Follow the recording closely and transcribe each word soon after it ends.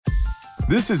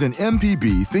This is an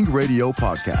MPB Think Radio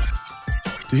podcast.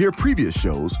 To hear previous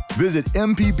shows, visit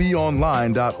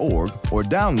mpbonline.org or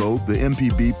download the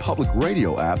MPB Public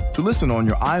Radio app to listen on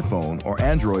your iPhone or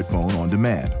Android phone on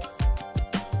demand.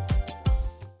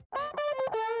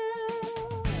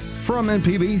 From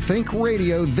MPB Think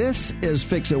Radio, this is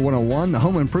Fixit 101, the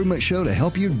home improvement show to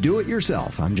help you do it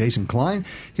yourself. I'm Jason Klein,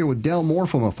 here with Del Moore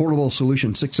from Affordable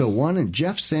Solution 601 and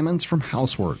Jeff Sammons from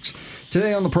Houseworks.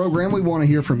 Today on the program, we want to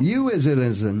hear from you as it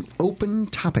is an open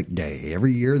topic day.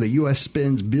 Every year, the U.S.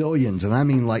 spends billions, and I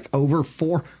mean like over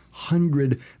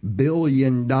 $400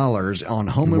 billion on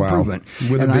home improvement.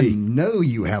 And I know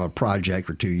you have a project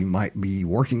or two you might be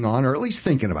working on or at least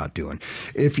thinking about doing.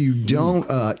 If you don't,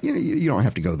 you don't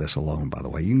have to go this alone, by the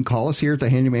way. You can call us here at the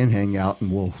Handyman Hangout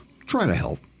and we'll try to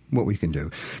help what we can do.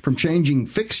 From changing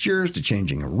fixtures to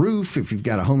changing a roof, if you've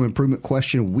got a home improvement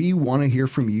question, we want to hear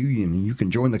from you. And you can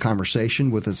join the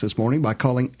conversation with us this morning by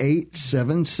calling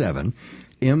 877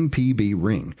 MPB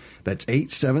Ring. That's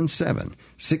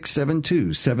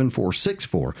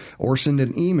 877-672-7464, or send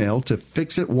an email to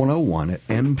fixit101 at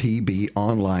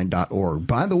mpbonline.org.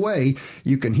 By the way,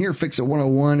 you can hear Fixit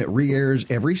 101. It re-airs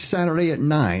every Saturday at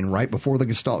 9, right before the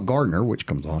Gestalt Gardener, which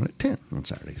comes on at 10 on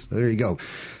Saturdays. So there you go.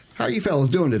 How are you fellas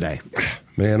doing today?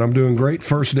 Man, I'm doing great.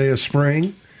 First day of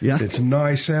spring. Yeah. It's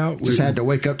nice out. Just had to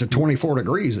wake up to 24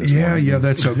 degrees this morning. Yeah,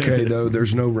 that's okay, though.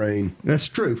 There's no rain. That's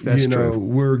true. That's true.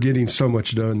 We're getting so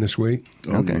much done this week.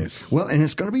 Okay. Yes. Well, and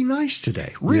it's going to be nice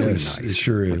today. Really nice. It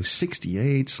sure is. Like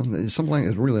 68, something like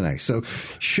that. Really nice. So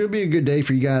should be a good day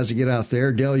for you guys to get out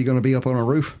there. Dale, you going to be up on a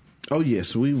roof? Oh,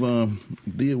 yes. We've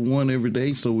did one every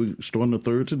day, so we're starting the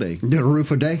third today. Did a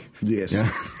roof a day? Yes. Yeah.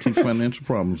 Keep financial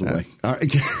problems away. All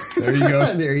right. There you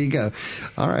go. There you go.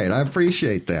 All right. I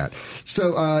appreciate that.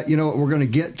 So, we're going to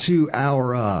get to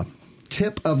our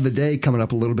tip of the day coming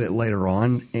up a little bit later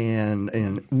on.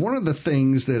 And one of the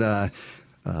things that,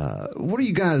 what are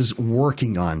you guys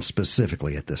working on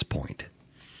specifically at this point?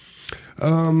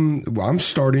 Well, I'm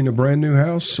starting a brand new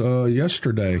house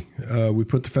yesterday. We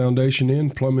put the foundation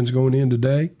in. Plumbing's going in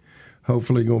today.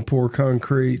 Hopefully going to pour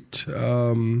concrete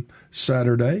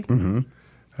Saturday. Mm-hmm.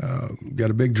 Got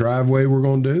a big driveway we're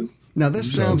going to do. Now,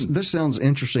 this sounds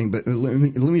interesting, but let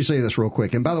me say this real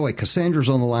quick. And by the way, Cassandra's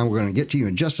on the line. We're going to get to you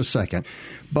in just a second.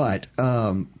 But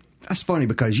that's funny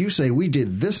because you say we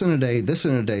did this in a day, this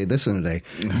in a day, this in a day.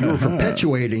 You're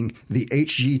perpetuating the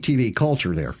HGTV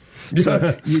culture there.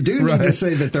 So you do need to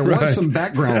say that there was some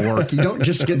background work. You don't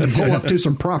just get to pull up to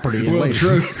some property and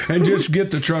later. True. And just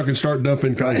get the truck and start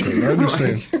dumping concrete. I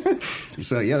understand. Right.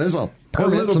 So, yeah, there's all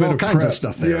permits and all kinds of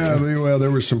stuff there. Yeah, well,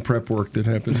 there was some prep work that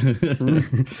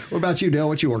happened. What about you, Dale?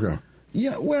 What you working on?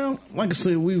 Yeah, well, like I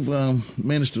said, we've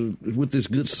managed to, with this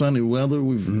good sunny weather,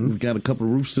 we've got a couple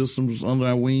of roof systems under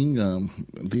our wing.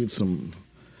 Did some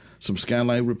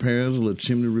skylight repairs, a little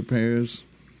chimney repairs.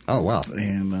 Oh, wow.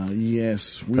 And,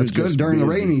 yes. That's good during the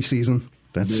rainy season.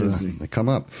 That's they come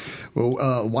up.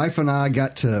 Well, wife and I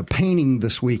got to painting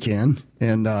this weekend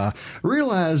and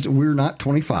realized we're not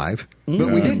 25, but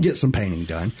we did get some painting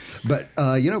done. But,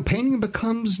 painting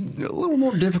becomes a little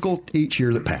more difficult each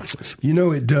year that passes.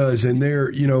 It does. And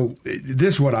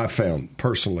this is what I found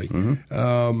personally.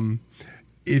 Mm-hmm.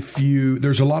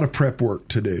 There's a lot of prep work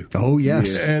to do. Oh,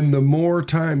 yes. And the more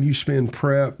time you spend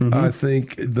prep, I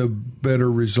think the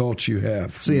better results you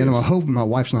have. See, and I hope my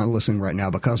wife's not listening right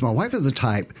now because my wife is the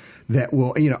type that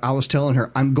will, I was telling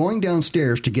her, I'm going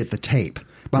downstairs to get the tape.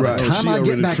 By the time I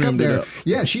get back up there,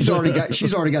 she's already got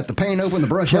the paint open, the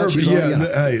brush out.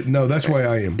 Hey, no, that's why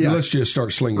I am. Yeah. Let's just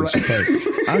start slinging some paint.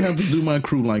 I have to do my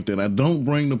crew like that. I don't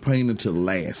bring the paint until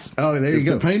last. Oh, there you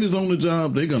go. If the paint is on the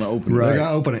job, they're going to open it. They're going to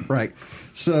open it, right.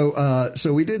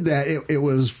 So we did that. It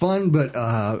was fun, but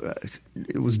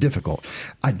it was difficult.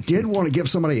 I did want to give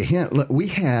somebody a hint. Look, we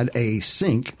had a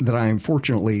sink that I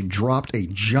unfortunately dropped a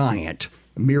giant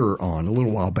mirror on a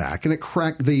little while back, and it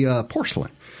cracked the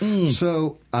porcelain.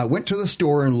 So I went to the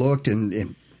store and looked,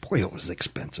 and boy, it was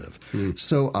expensive.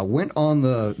 So I went on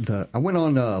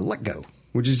Let Go,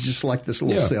 which is just like this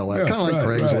little sale, kind of like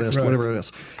Craigslist, whatever it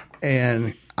is.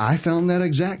 And I found that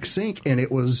exact sink, and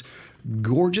it was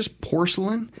gorgeous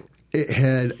porcelain. It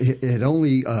had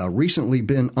only recently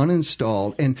been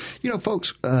uninstalled. And,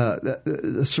 folks,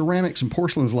 the ceramics and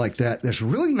porcelains like that, there's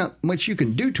really not much you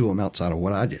can do to them outside of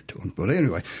what I did to them. But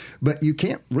anyway, you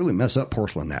can't really mess up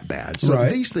porcelain that bad. So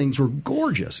these things were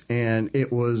gorgeous, and it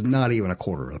was not even a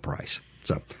quarter of the price.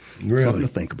 So something to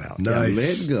think about. Nice.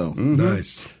 Let's go. Mm-hmm.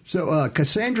 Nice. So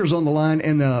Cassandra's on the line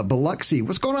in Biloxi.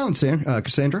 What's going on,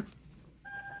 Cassandra?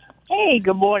 Hey,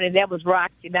 good morning. That was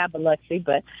Roxy, not Biloxi,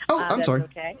 but I'm sorry.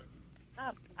 Okay.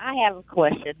 I have a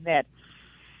question that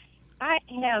I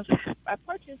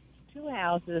purchased 2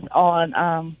 houses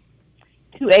on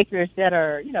 2 acres that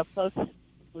are,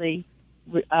 closely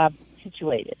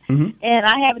situated. Mm-hmm. And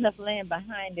I have enough land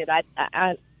behind it.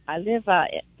 I live,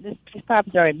 this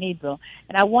properties are in Meadville,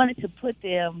 and I wanted to put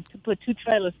 2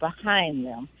 trailers behind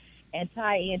them and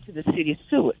tie into the city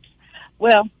sewage.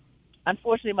 Well,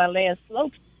 unfortunately, my land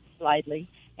slopes slightly,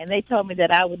 and they told me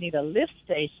that I would need a lift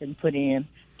station put in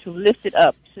to lift it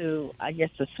up to, I guess,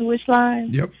 the sewage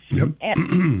line. Yep.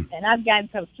 And I've gotten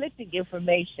conflicting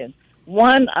information.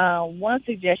 One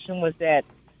suggestion was that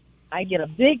I get a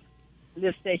big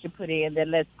lift station put in that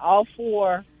lets all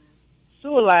 4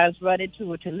 sewer lines run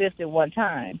into it to lift at one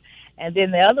time. And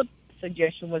then the other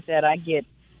suggestion was that I get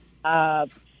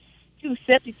 2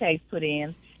 septic tanks put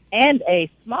in and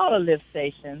a smaller lift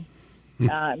station.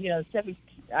 Septic,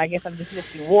 I guess I'm just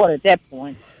lifting water at that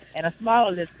point, and a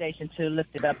smaller lift station to lift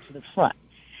it up to the front.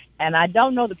 And I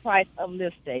don't know the price of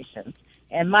lift stations.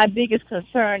 And my biggest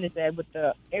concern is that with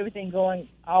everything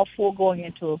all 4 going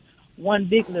into one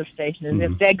big lift station, and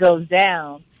if that goes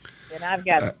down, then I've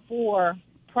got 4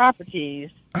 properties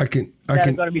that are going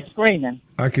to be screaming.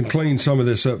 I can clean some of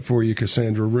this up for you,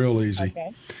 Cassandra, real easy.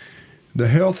 Okay. The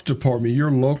health department,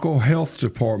 your local health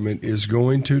department, is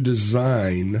going to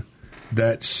design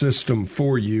that system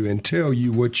for you and tell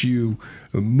you what you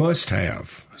must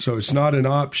have. So it's not an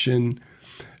option.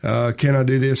 Can I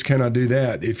do this? Can I do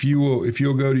that? If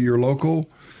you'll go to your local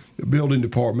building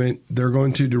department, they're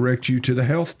going to direct you to the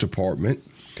health department.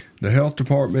 The health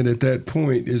department at that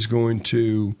point is going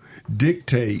to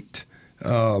dictate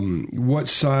what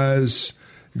size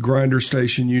grinder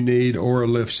station you need, or a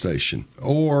lift station,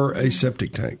 or a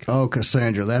septic tank. Oh,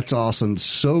 Cassandra, that's awesome.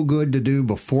 So good to do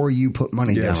before you put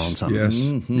money down on something. Yes,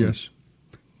 Mm-hmm. yes.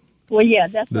 Well, yeah,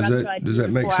 that's what I'm trying to do. Does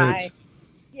that make sense?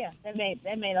 Yeah, that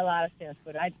made a lot of sense.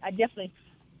 But I definitely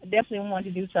want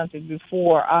to do something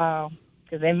before,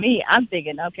 because I'm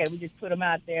thinking, okay, we just put them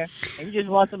out there, and you just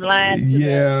want some lines.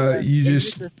 You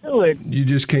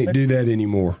just can't do that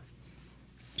anymore.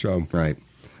 So right.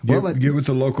 Get with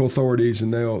the local authorities,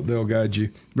 and they'll guide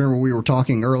you. Remember, we were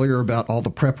talking earlier about all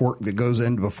the prep work that goes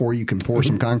in before you can pour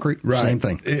some concrete? Right. Same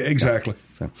thing. Exactly. Yeah.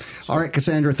 So, all right,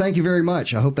 Cassandra, thank you very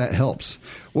much. I hope that helps.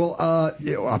 Well,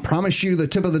 I promised you the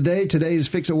tip of the day. Today's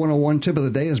Fixit 101 tip of the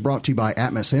day is brought to you by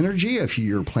Atmos Energy. If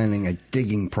you're planning a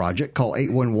digging project, call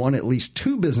 811 at least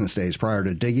 2 business days prior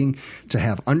to digging to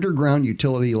have underground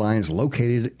utility lines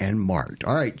located and marked.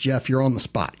 All right, Jeff, you're on the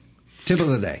spot. Tip of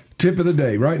the day. Tip of the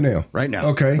day, right now. Right now.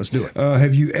 Okay. Let's do it.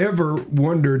 Have you ever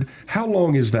wondered, how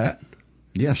long is that?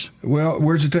 Yes. Well,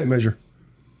 where's the tape measure?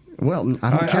 Well, I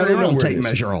don't carry around tape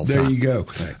measure all the time. There you go.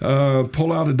 Right.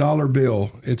 Pull out a dollar bill.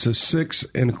 It's a 6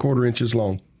 1/4 inches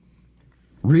long.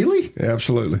 Really?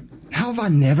 Absolutely. How have I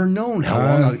never known how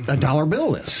long a dollar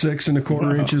bill is? 6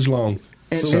 1/4 inches long.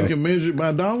 And so we can measure it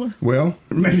by dollar? Well,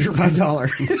 measure by dollar.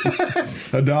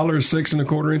 A dollar is 6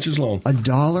 1/4 inches long. A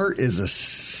dollar is a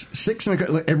 6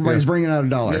 1/4. Everybody's bringing out a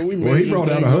dollar. Yeah, he brought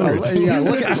out 100. Yeah,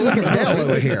 look at Dale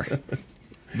over here.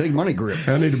 Big money grip.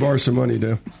 I need to borrow some money,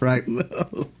 Dale. Right.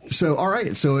 So, all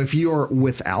right. So, if you're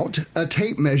without a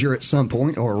tape measure at some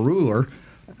point or a ruler,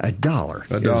 a dollar.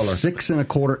 Is 6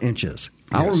 1/4 inches.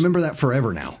 I'll remember that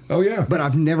forever now. Oh, yeah. But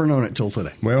I've never known it till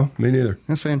today. Well, me neither.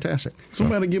 That's fantastic.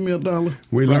 Somebody give me a dollar.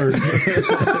 We learned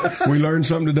we learned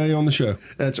something today on the show.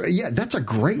 That's right. Yeah, that's a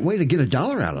great way to get a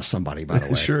dollar out of somebody, by the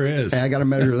way. It sure is. Hey, I got to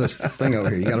measure this thing over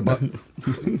here. You got a buck?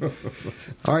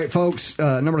 All right, folks.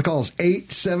 Number to call is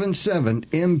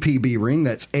 877-MPB-RING.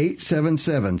 That's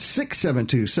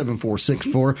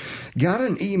 877-672-7464. Got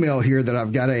an email here that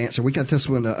I've got to answer. We got this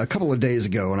one a couple of days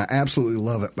ago, and I absolutely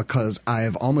love it because I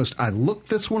looked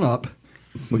this one up.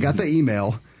 We got the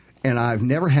email, and I've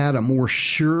never had a more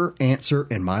sure answer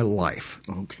in my life.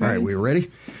 Okay. All right, we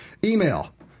ready?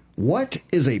 Email. What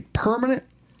is a permanent,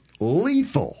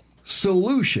 lethal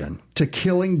solution to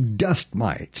killing dust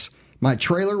mites? My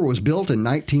trailer was built in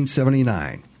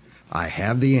 1979. I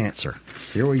have the answer.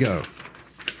 Here we go.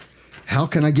 How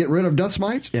can I get rid of dust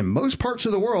mites? In most parts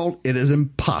of the world, it is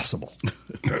impossible.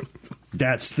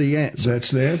 That's the answer.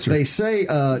 That's the answer. They say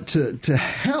to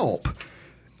help.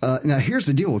 Now, here's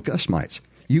the deal with dust mites.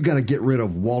 You got to get rid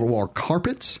of wall-to-wall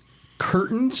carpets,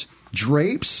 curtains,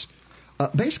 drapes,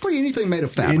 basically anything made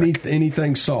of fabric.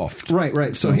 Anything soft.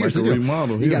 Right. So here's the deal.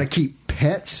 Remodel, you got to keep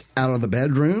pets out of the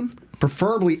bedroom,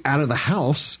 preferably out of the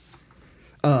house.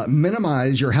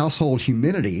 Minimize your household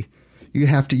humidity. You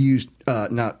have to use,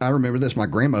 now I remember this, my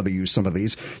grandmother used some of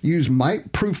these. Use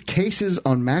mite-proof cases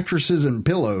on mattresses and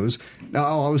pillows.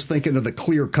 Now I was thinking of the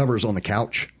clear covers on the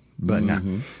couch. But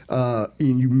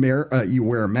you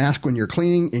wear a mask when you're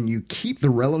cleaning, and you keep the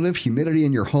relative humidity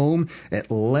in your home at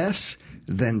less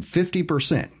than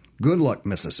 50%. Good luck,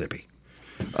 Mississippi.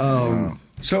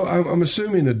 So I'm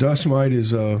assuming a dust mite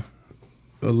is a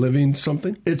living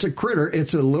something? It's a critter.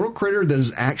 It's a little critter that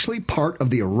is actually part of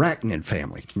the arachnid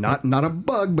family. Not a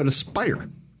bug, but a spider.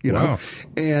 You know, wow.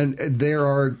 And there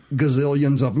are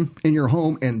gazillions of them in your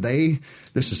home, and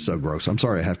this is so gross. I'm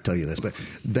sorry I have to tell you this, but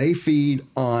they feed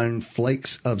on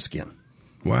flakes of skin.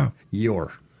 Wow.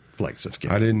 Your flakes of skin.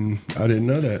 I didn't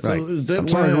know that. Right. So I'm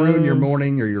sorry to ruin your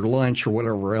morning or your lunch or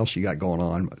whatever else you got going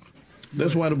on. But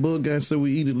that's why the bug guy said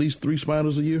we eat at least 3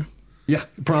 spiders a year? Yeah,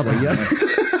 probably, yeah.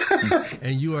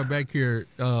 And you are back here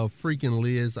freaking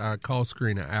Liz, our call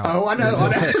screener, out. Oh, I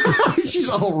know. She's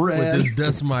all red. With this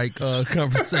dust mite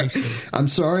conversation. I'm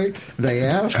sorry. They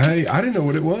asked. Hey, I didn't know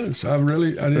what it was. I didn't.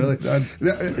 Really?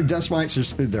 Dust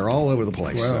mites, they're all over the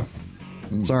place. Wow.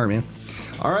 So. Sorry, man.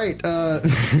 All right.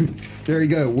 There you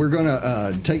go. We're going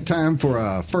to take time for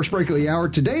a first break of the hour.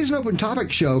 Today's an open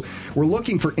topic show. We're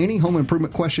looking for any home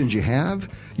improvement questions you have.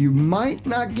 You might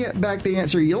not get back the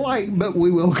answer you like, but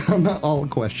we will come to all the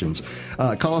questions.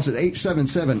 Call us at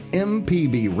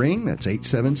 877-MPB-RING. That's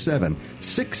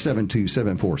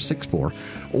 877-672-7464.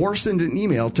 Or send an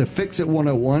email to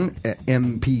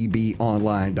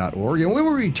fixit101@mpbonline.org. And when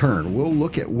we return, we'll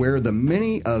look at where the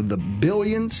many of the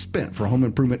billions spent for home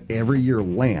improvement every year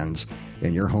lands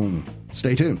in your home.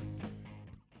 Stay tuned.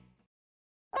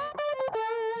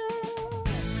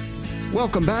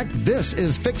 Welcome back. This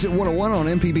is Fixit 101 on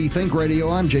MPB Think Radio.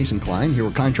 I'm Jason Klein, here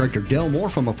with contractor Del Moore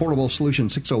from Affordable Solution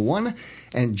 601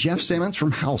 and Jeff Sammons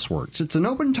from Houseworks. It's an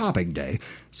open topic day,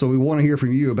 so we want to hear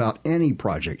from you about any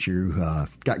projects you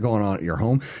got going on at your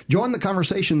home. Join the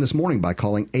conversation this morning by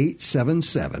calling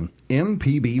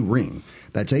 877-MPB-RING.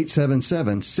 That's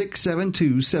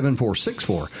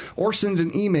 877-672-7464. Or send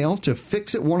an email to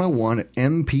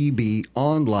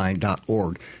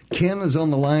fixit101@mpbonline.org. Ken is on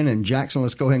the line in Jackson.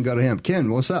 Let's go ahead and go to him.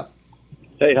 Ken, what's up?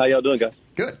 Hey, how y'all doing, guys?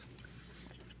 Good.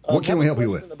 What can we help you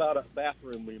with? About a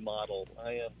bathroom remodel.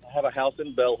 I have a house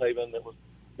in Bellhaven that was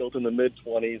built in the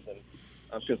mid-'20s, and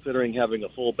I'm considering having a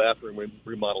full bathroom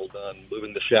remodel done,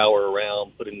 moving the shower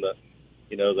around, putting the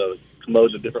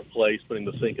commode in a different place, putting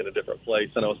the sink in a different place.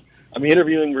 And I'm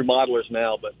interviewing remodelers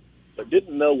now, but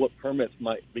didn't know what permits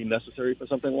might be necessary for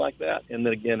something like that. And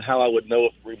then again, how I would know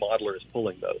if a remodeler is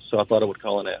pulling those. So I thought I would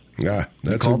call and ask. Yeah,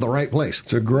 that's called the right place.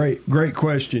 It's a great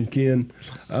question, Ken.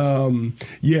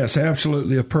 Yes,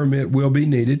 absolutely. A permit will be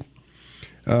needed.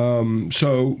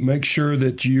 So make sure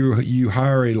that you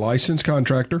hire a licensed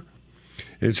contractor.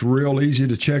 It's real easy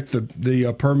to check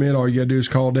the permit. All you got to do is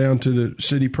call down to the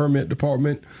city permit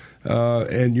department,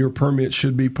 and your permit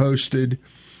should be posted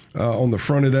on the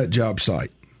front of that job site.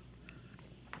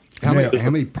 How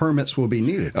many permits will be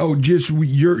needed? Oh, just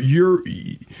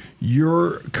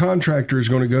your contractor is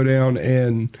going to go down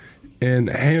and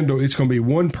handle. It's going to be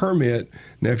one permit.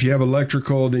 Now, if you have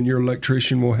electrical, then your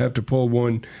electrician will have to pull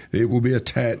one. It will be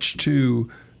attached to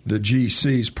the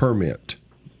GC's permit.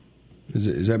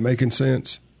 Is that making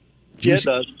sense? Yeah, it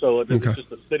does. So it's just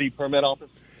the city permit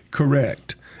office?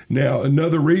 Correct. Now,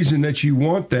 another reason that you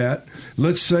want that,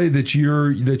 let's say that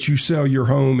you sell your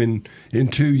home in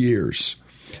 2 years.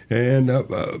 And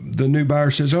the new buyer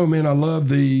says, "Oh man, I love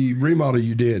the remodel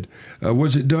you did.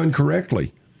 Was it done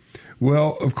correctly?"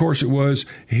 Well, of course it was.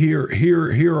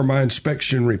 Here are my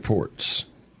inspection reports.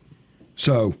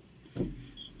 So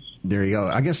there you go.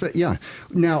 I guess that, yeah.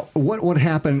 Now, what would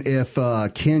happen if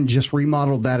Ken just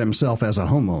remodeled that himself as a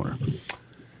homeowner?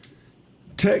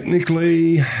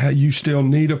 Technically, you still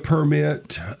need a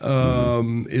permit.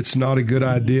 It's not a good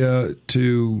idea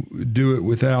to do it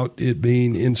without it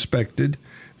being inspected,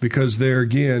 because there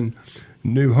again,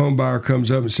 new home buyer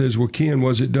comes up and says, "Well, Ken,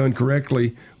 was it done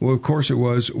correctly?" Well, of course it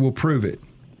was. We'll prove it.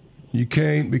 You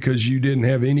can't, because you didn't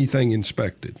have anything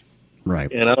inspected.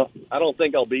 Right. And I don't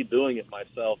think I'll be doing it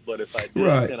myself, but if I did,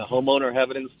 can a homeowner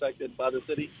have it inspected by the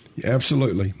city?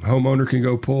 Absolutely. Homeowner can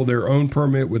go pull their own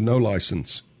permit with no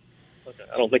license. Okay.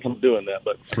 I don't think I'm doing that,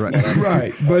 but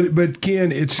right. But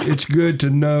Ken, it's good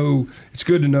to know. It's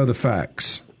good to know the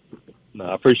facts. No,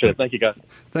 I appreciate it. Thank you, guys.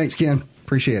 Thanks, Ken.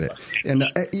 Appreciate it. And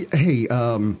hey,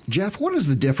 Jeff, what is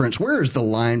the difference? Where is the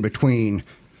line between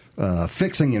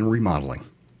fixing and remodeling?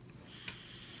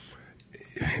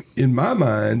 In my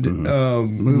mind,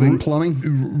 moving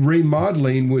plumbing,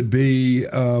 remodeling would be.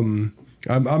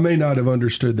 I may not have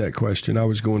understood that question. I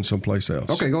was going someplace else.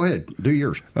 Okay, go ahead. Do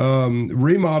yours.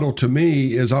 Remodel to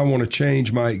me is I want to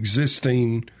change my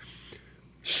existing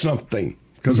something.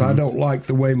 because I don't like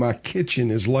the way my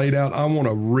kitchen is laid out. I want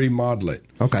to remodel it.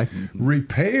 Okay.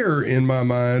 Repair, in my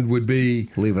mind, would be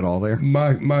leave it all there.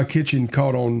 My kitchen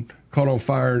caught on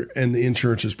fire, and the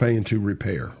insurance is paying to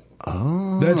repair.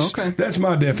 Oh, that's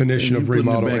my definition of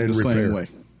remodel and repair.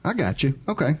 I got you.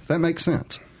 Okay, that makes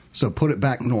sense. So put it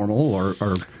back normal, or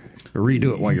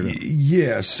redo it while you're doing it.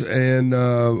 Yes, and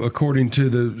according to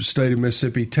the state of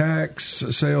Mississippi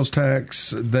sales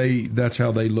tax, that's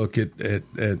how they look at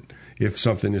if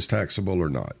something is taxable or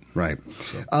not. Right.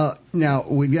 So. Now,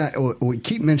 we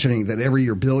keep mentioning that every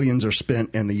year billions are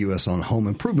spent in the U.S. on home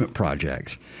improvement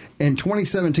projects. In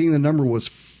 2017, the number was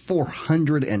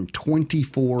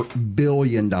 $424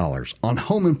 billion on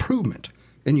home improvement.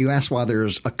 And you ask why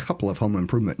there's a couple of home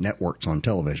improvement networks on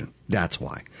television. That's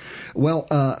why. Well,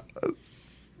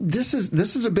 this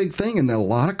is a big thing, and a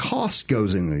lot of cost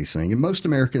goes into these things. And most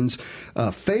Americans'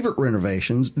 favorite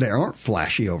renovations, they aren't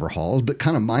flashy overhauls, but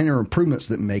kind of minor improvements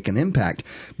that make an impact.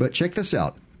 But check this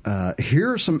out.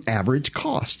 Here are some average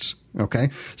costs. Okay,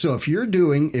 so if you're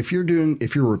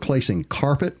replacing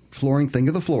carpet, flooring, think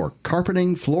of the floor,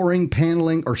 carpeting, flooring,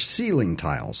 paneling, or ceiling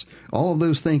tiles, all of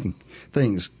those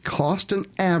things cost an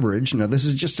average. Now, this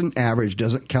is just an average,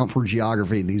 doesn't count for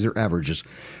geography. These are averages.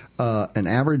 An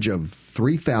average of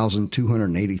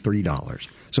 $3,283.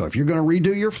 So if you're going to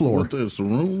redo your floor, what is the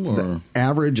room? Or? The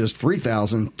average is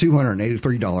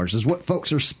 $3,283 is what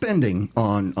folks are spending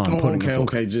on putting.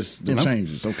 Okay, just the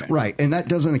changes. Okay, right, and that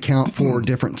doesn't account for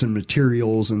difference in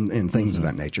materials and things of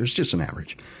that nature. It's just an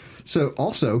average. So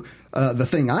also the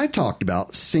thing I talked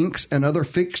about, sinks and other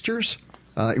fixtures.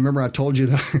 Remember I told you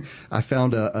that I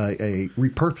found a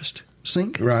repurposed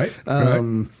sink, right?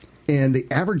 And the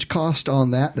average cost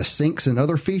on that, the sinks and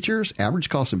other features, average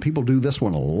cost, and people do this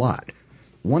one a lot.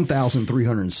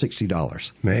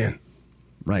 $1,360. Man.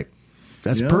 Right.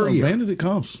 That's per year. Vanity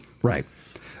costs. Right.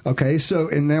 Okay, so,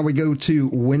 and now we go to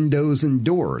windows and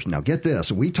doors. Now, get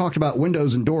this. We talked about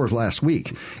windows and doors last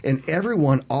week, and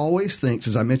everyone always thinks,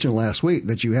 as I mentioned last week,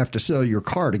 that you have to sell your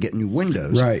car to get new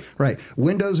windows. Right. Right.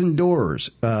 Windows and doors.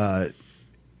 Here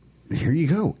you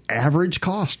go. Average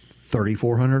cost,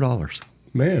 $3,400.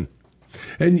 Man.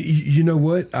 And you know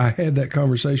what? I had that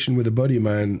conversation with a buddy of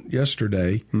mine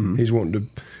yesterday. Mm-hmm.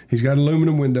 He's got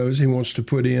aluminum windows. He wants to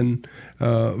put in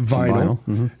vinyl.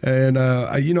 Mm-hmm. And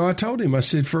I told him, I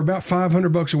said, for about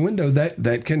 $500 a window,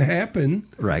 that can happen.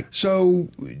 Right. So,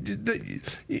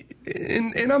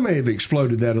 and I may have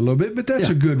exploded that a little bit, but that's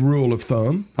a good rule of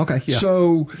thumb. Okay. Yeah.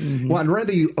 So, well, I'd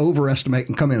rather you overestimate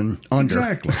and come in under.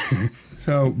 Exactly.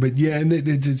 So, but yeah, and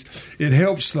it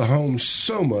helps the home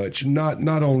so much,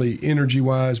 not only energy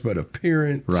wise, but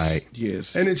appearance. Right.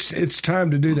 Yes. And it's time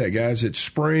to do that, guys. It's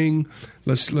spring.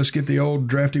 Let's get the old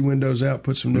drafty windows out,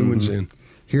 put some new ones in.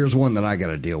 Here's one that I got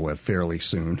to deal with fairly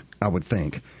soon, I would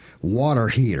think. Water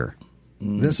heater.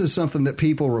 This is something that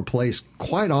people replace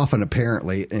quite often,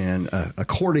 apparently, and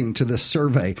according to this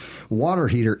survey, water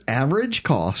heater average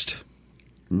cost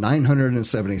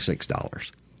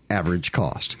 $976. Average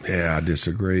cost. Yeah, I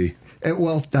disagree.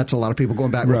 Well, that's a lot of people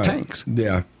going back with tanks.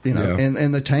 Yeah.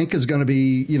 And the tank is going to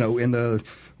be, in the,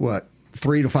 $300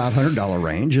 to $500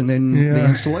 range, and then the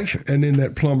installation. And then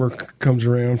that plumber comes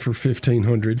around for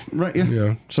 $1,500. Right,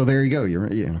 yeah. So there you go.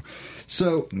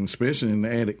 So, especially in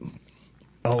the attic.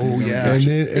 Oh, yeah.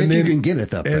 If you can get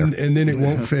it up there. And then it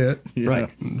won't fit. Right.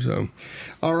 So,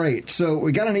 all right. So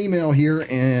we got an email here,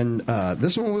 and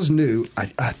this one was new,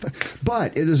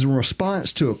 but it is in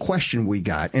response to a question we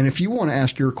got. And if you want to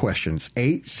ask your questions,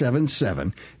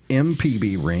 877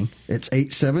 MPB ring. It's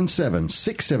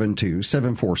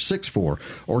 877-672-7464,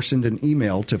 or send an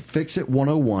email to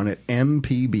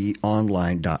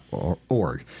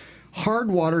fixit101@mpbonline.org.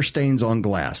 Hard water stains on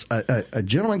glass. A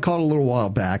gentleman called a little while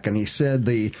back, and he said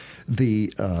the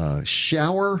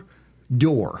shower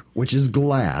door, which is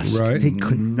glass, right. He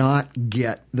could not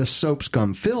get the soap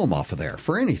scum film off of there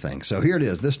for anything. So here it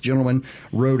is. This gentleman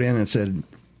wrote in and said,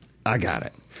 I got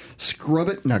it. Scrub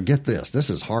it. Now get this. This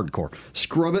is hardcore.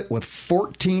 Scrub it with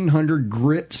 1,400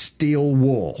 grit steel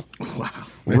wool. Wow.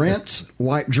 Rinse,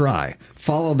 wipe dry.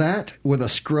 Follow that with a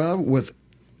scrub with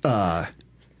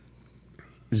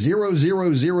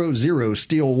 0,000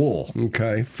 steel wool.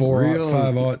 Okay.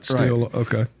 4/5 steel. Right.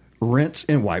 Okay. Rinse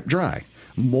and wipe dry.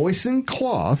 Moisten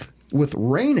cloth with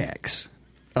Rain-X.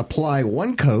 Apply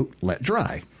one coat, let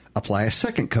dry. Apply a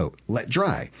second coat, let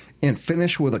dry. And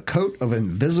finish with a coat of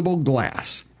invisible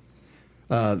glass.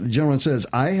 The gentleman says,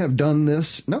 I have done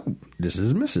this. No, this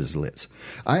is Mrs. Litz.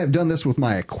 I have done this with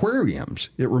my aquariums.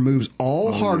 It removes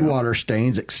all hard water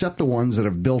stains except the ones that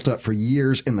have built up for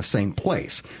years in the same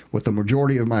place. With the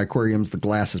majority of my aquariums, the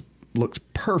glass looks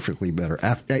perfectly better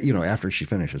after she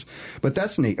finishes. But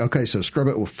that's neat. Okay, so scrub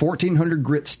it with 1,400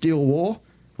 grit steel wool,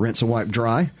 rinse and wipe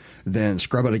dry, then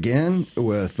scrub it again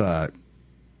with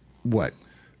what?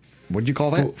 What'd you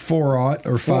call that? 4-aught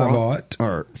or 5-aught.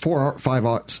 Or 4-aught,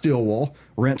 5-aught steel wool,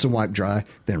 rinse and wipe dry,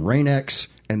 then Rain-X,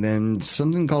 and then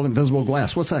something called invisible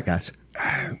glass. What's that, guys?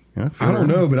 I don't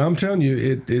know, but I'm telling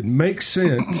you, it makes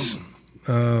sense.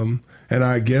 And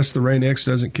I guess the Rain-X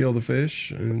doesn't kill the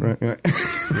fish. Right.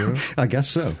 Yeah. I guess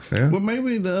so. Yeah. Well,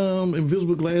 maybe the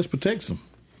invisible glass protects them.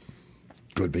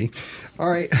 Could be. All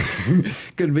right.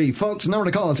 Could be. Folks, number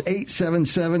to call is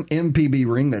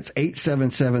 877-MPB-RING. That's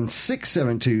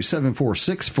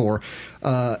 877-672-7464.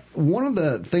 One of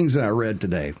the things that I read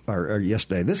today, or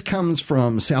yesterday, this comes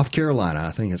from South Carolina.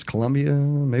 I think it's Columbia,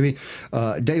 maybe.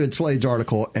 David Slade's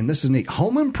article, and this is neat.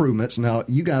 Home improvements. Now,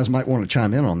 you guys might want to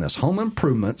chime in on this. Home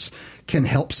improvements can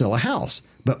help sell a house,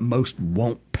 but most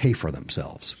won't pay for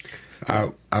themselves.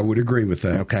 I would agree with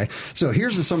that. Okay. So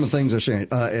here's some of the things they're saying.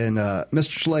 And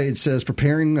Mr. Slade says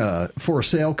preparing for a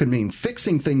sale could mean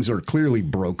fixing things that are clearly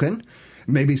broken,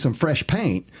 maybe some fresh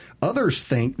paint. Others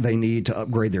think they need to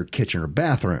upgrade their kitchen or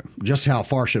bathroom. Just how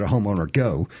far should a homeowner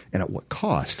go and at what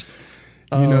cost?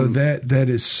 That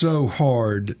is so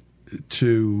hard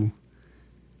to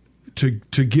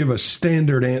give a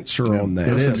standard answer on that.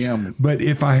 It is. But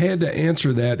if I had to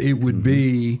answer that, it would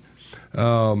be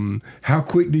how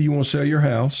quick do you want to sell your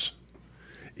house?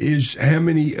 Is how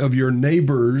many of your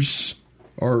neighbors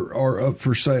are up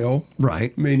for sale?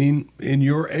 Right. Meaning in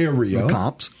your area. The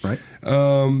comps, right.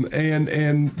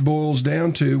 And boils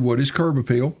down to what is curb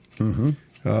appeal.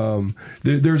 Mm-hmm.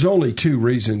 There's only two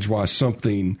reasons why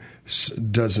something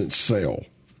doesn't sell.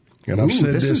 And I've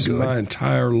said this my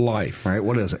entire life. All right,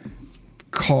 what is it?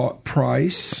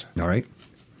 Price. All right.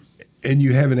 And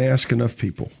you haven't asked enough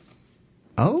people.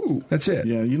 Oh, that's it.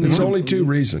 Yeah, it's only two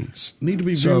reasons. Need to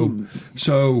be so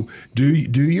do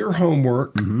your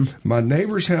homework. Mm-hmm. My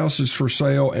neighbor's house is for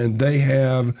sale, and they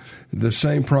have the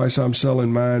same price I'm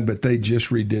selling mine, but they just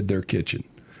redid their kitchen.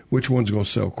 Which one's going to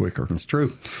sell quicker? That's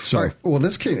true. So, all right. Well,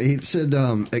 he said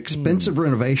expensive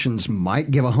renovations might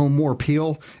give a home more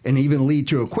appeal and even lead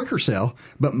to a quicker sale,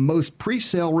 but most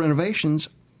pre-sale renovations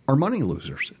are money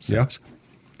losers. Yeah.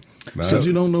 So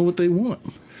you don't know what they want.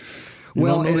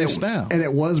 Well, and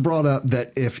it was brought up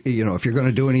that if you're going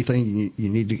to do anything, you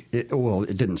need to. It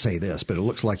didn't say this, but it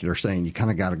looks like they're saying you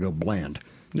kind of got to go bland.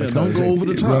 Yeah, don't go over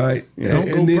the top. Right. Yeah. Don't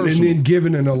go personal. And then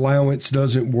giving an allowance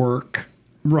doesn't work.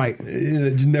 Right.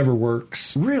 It never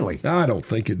works. Really? I don't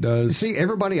think it does. See,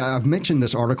 everybody, I've mentioned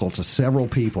this article to several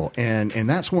people, and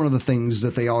that's one of the things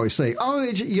that they always say,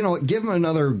 give them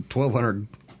another $1,200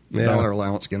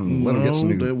 allowance, let them get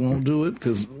some new. They won't do it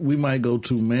because we might go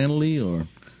too manly or,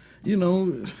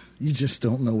 you just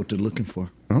don't know what they're looking for.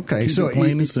 Okay. Keep it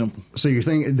plain and simple. So you're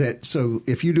thinking that,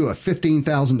 if you do a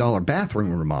 $15,000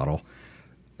 bathroom remodel,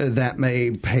 that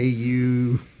may pay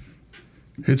you...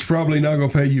 It's probably not going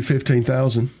to pay you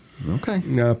 $15,000. Okay.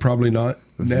 No, probably not.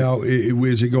 Now,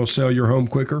 is it going to sell your home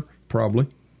quicker? Probably.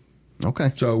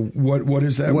 Okay. So what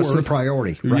is that What's worth? the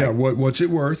priority? Right. Yeah, what's it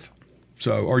worth?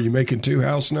 So are you making two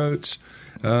house notes?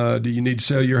 Do you need to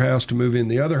sell your house to move in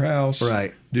the other house?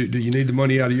 Right. Do you need the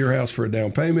money out of your house for a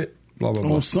down payment? Blah, blah,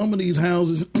 blah. On some of these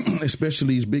houses, especially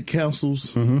these big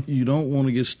castles, you don't want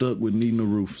to get stuck with needing a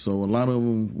roof. So a lot of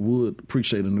them would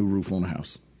appreciate a new roof on the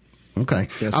house. Okay.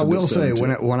 I will say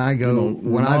when I've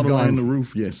gone the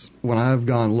roof, yes. When I've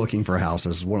gone looking for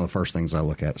houses, one of the first things I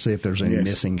look at, see if there's any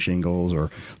missing shingles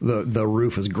or the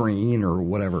roof is green or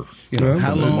whatever.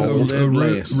 How long will that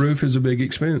last? Roof is a big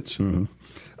expense. Mm-hmm.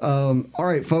 All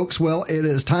right, folks. Well, it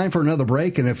is time for another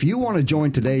break. And if you want to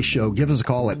join today's show, give us a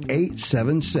call at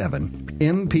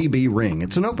 877-MPB-RING.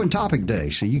 It's an open topic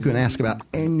day, so you can ask about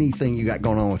anything you got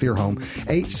going on with your home.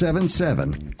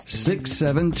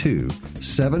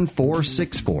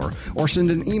 877-672-7464. Or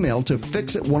send an email to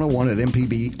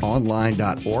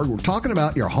fixit101@mpbonline.org. We're talking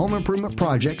about your home improvement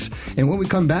projects. And when we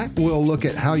come back, we'll look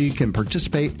at how you can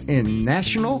participate in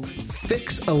National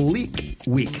Fix a Leak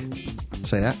Week.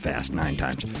 Say that fast 9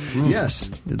 times. Yes,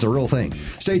 it's a real thing.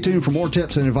 Stay tuned for more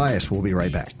tips and advice. We'll be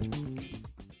right back.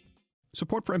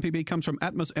 Support for MPB comes from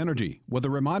Atmos Energy, with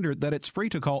a reminder that it's free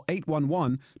to call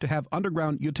 811 to have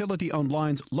underground utility-owned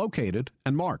lines located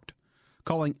and marked.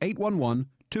 Calling 811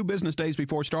 2 business days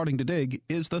before starting to dig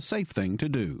is the safe thing to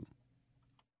do.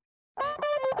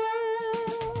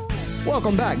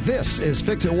 Welcome back. This is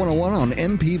Fixit 101 on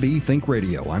MPB Think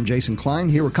Radio. I'm Jason Klein,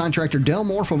 here with contractor Del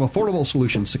Moore from Affordable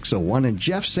Solutions 601 and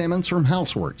Jeff Sammons from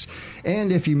Houseworks.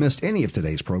 And if you missed any of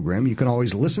today's program, you can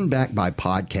always listen back by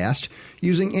podcast.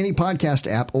 using any podcast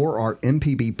app or our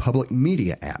MPB Public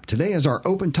Media app. Today is our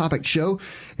open topic show,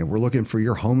 and we're looking for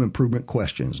your home improvement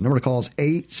questions. Number to call is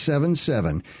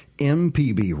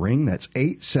 877-MPB-RING. That's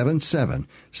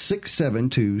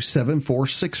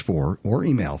 877-672-7464, or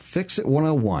email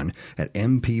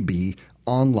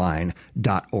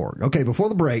fixit101@mpbonline.org. Okay, before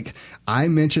the break, I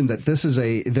mentioned that this is,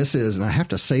 and I have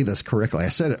to say this correctly. I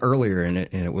said it earlier, and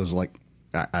it was like,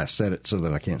 I said it so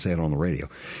that I can't say it on the radio,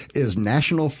 is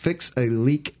National Fix a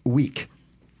Leak Week.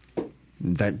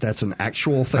 That's an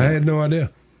actual thing. I had no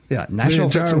idea. Yeah, National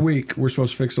the entire Fix week we're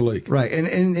supposed to fix a leak. Right,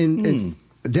 and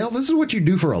Dale, this is what you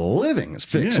do for a living: is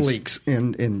fix leaks.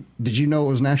 And did you know it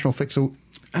was National Fix a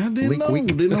Leak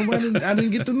Week? I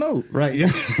didn't get the note. Right.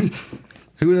 Yeah.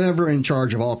 Whoever in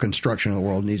charge of all construction in the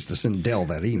world needs to send Dell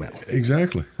that email.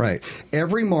 Exactly. Right.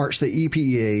 Every March, the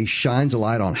EPA shines a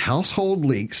light on household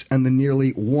leaks and the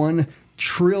nearly 1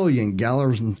 trillion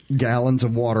gallons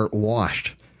of water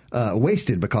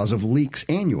wasted because of leaks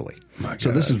annually.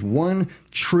 So this is 1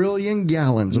 trillion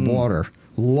gallons of water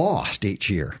lost each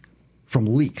year from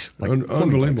leaks.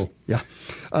 Unbelievable. Yeah.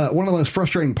 One of the most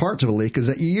frustrating parts of a leak is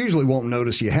that you usually won't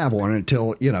notice you have one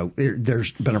until,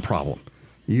 there's been a problem.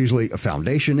 Usually a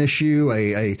foundation issue,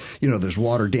 there's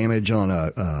water damage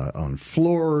on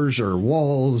floors or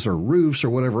walls or roofs or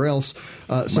whatever else.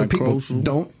 So people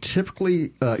don't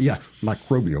typically,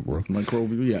 microbial, bro.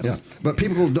 Microbial, yes. Yeah. But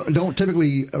people don't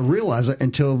typically realize it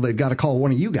until they've got to call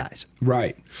one of you guys.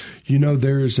 Right.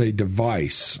 There is a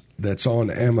device that's on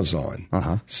Amazon,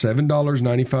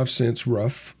 $7.95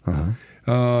 rough.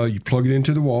 You plug it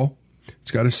into the wall.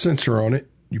 It's got a sensor on it.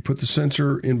 You put the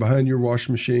sensor in behind your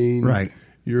washing machine. Right.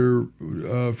 Your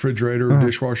refrigerator,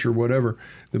 dishwasher, whatever.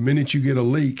 The minute you get a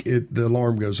leak, the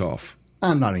alarm goes off.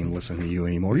 I'm not even listening to you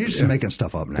anymore. You're just making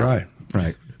stuff up now.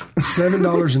 Right.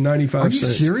 $7.95. Are you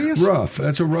serious? Rough.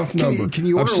 That's a rough number. Can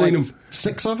you order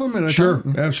 6 of them at a time? Sure,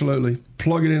 absolutely.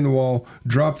 Plug it in the wall,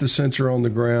 drop the sensor on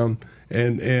the ground,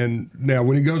 and now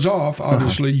when it goes off,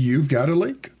 obviously you've got a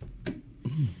leak.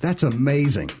 That's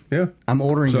amazing. Yeah. I'm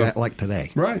ordering that like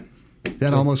today. Right.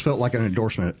 That almost felt like an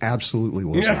endorsement. It absolutely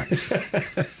was not.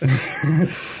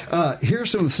 Here are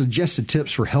some of the suggested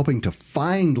tips for helping to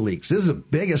find leaks. This is the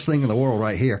biggest thing in the world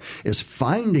right here, is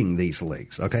finding these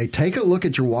leaks. Okay, take a look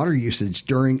at your water usage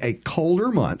during a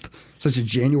colder month, such as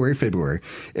January, February.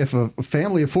 If a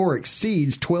family of 4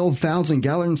 exceeds 12,000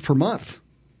 gallons per month,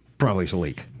 probably it's a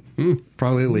leak.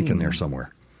 Probably a leak in there somewhere.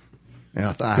 And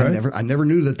I never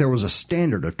knew that there was a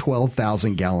standard of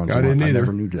 12,000 gallons a month. I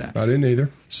never knew that. I didn't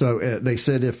either. So they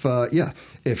said if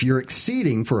you're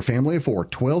exceeding for a family of 4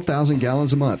 12,000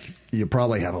 gallons a month, you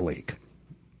probably have a leak.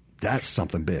 That's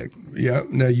something big. Yeah.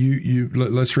 Now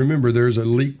let's remember there's a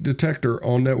leak detector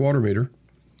on that water meter.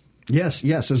 Yes.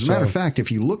 As a matter of fact, if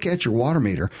you look at your water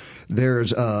meter,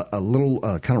 there's a little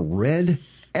kind of red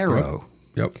arrow.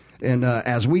 Yep. And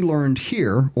as we learned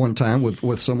here one time with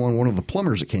one of the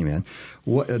plumbers that came in,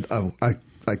 a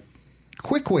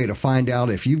quick way to find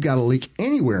out if you've got a leak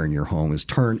anywhere in your home is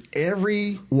turn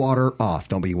every water off.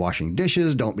 Don't be washing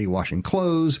dishes. Don't be washing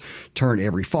clothes. Turn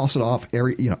every faucet off.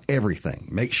 Everything.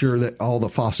 Make sure that all the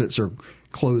faucets are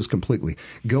closed completely.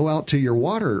 Go out to your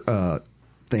water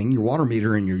your water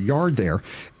meter in your yard there,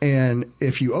 and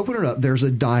if you open it up, there's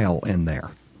a dial in there.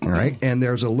 All right. And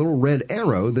there's a little red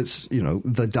arrow that's,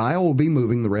 the dial will be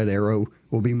moving. The red arrow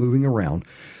will be moving around.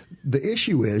 The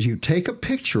issue is you take a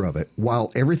picture of it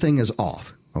while everything is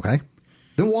off. Okay.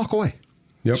 Then walk away.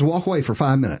 Yep. Just walk away for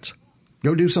 5 minutes.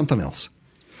 Go do something else.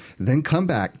 Then come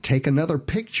back, take another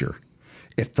picture.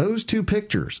 If those 2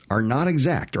 pictures are not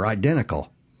exact or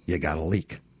identical, you got a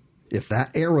leak. If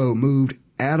that arrow moved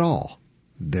at all,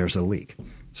 there's a leak.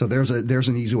 So there's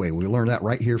an easy way. We learned that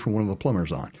right here from one of the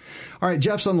plumbers on. All right,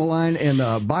 Jeff's on the line,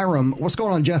 and Byram, what's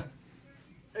going on, Jeff?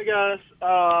 Hey, guys.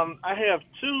 I have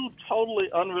 2 totally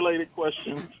unrelated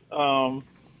questions, so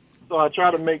I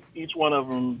try to make each one of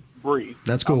them brief.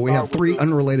 That's cool. We have 3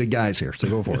 unrelated guys here, so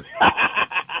go for it.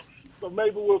 So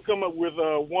maybe we'll come up with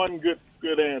one good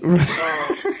answer.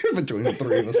 Between the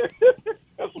 3 of us.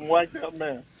 That's some whacked out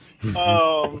man.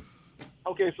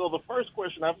 Okay, so the first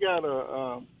question, I've got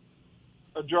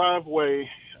a driveway.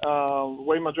 The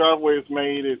way my driveway is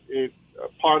made, it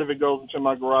part of it goes into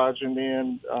my garage, and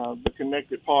then the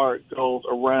connected part goes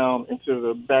around into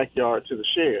the backyard to the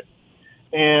shed.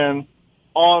 And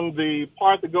on the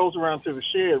part that goes around to the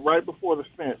shed, right before the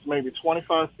fence, maybe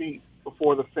 25 feet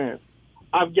before the fence,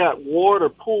 I've got water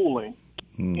pooling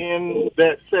in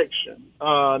that section.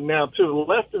 Now, to the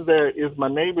left of that is my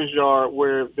neighbor's yard,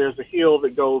 where there's a hill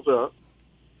that goes up.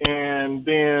 And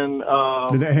then...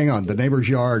 hang on. The neighbor's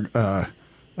yard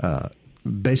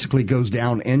basically goes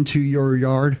down into your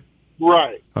yard?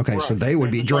 Right. Okay, right. so they would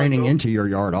be draining into your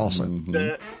yard also.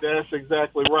 That's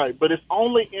exactly right. But it's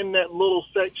only in that little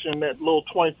section, that little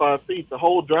 25 feet. The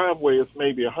whole driveway is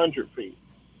maybe 100 feet.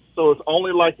 So it's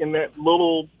only like in that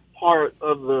little part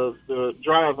of the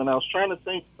drive. And I was trying to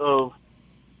think of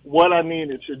what I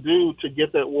needed to do to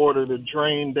get that water to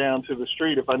drain down to the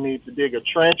street. If I need to dig a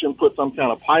trench and put some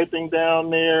kind of piping down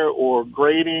there, or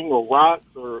grading, or rocks,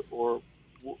 or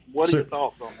what are your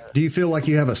thoughts on that? Do you feel like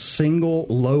you have a single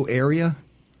low area?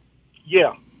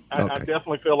 Yeah, I Okay.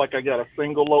 definitely feel like I got a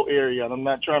single low area, and I'm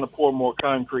not trying to pour more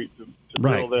concrete to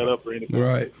Right. build that up or anything.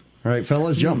 Right. All right,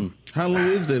 fellas, jump. How low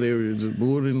is that area? Is it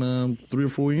more than 3 or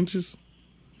 4 inches?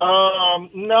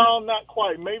 No, not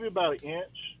quite. Maybe about an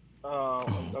inch.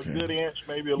 A good inch,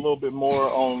 maybe a little bit more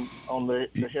on the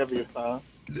heavier side.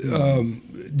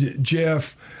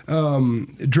 Jeff,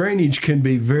 drainage can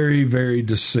be very, very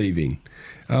deceiving.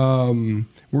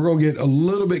 We're going to get a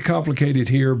little bit complicated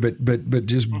here, but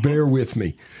just bear with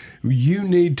me. You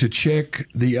need to check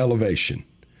the elevation.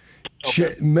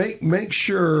 Okay. Make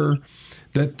sure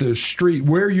that the street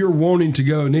where you're wanting to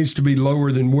go needs to be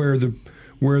lower than where the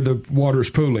water's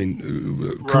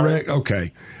pooling. Correct? Right.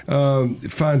 Okay.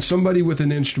 Find somebody with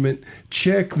an instrument.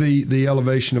 Check the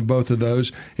elevation of both of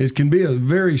those. It can be a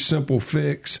very simple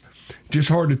fix. Just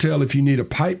hard to tell if you need a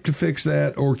pipe to fix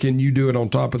that, or can you do it on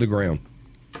top of the ground.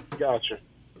 Gotcha.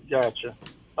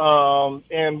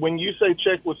 And when you say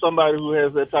check with somebody who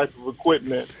has that type of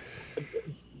equipment,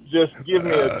 just give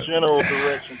me a general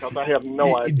direction, because I have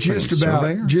no idea.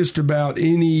 Just about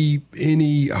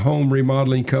any home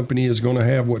remodeling company is going to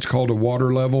have what's called a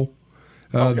water level.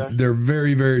 Okay. They're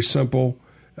very, very simple.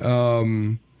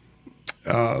 What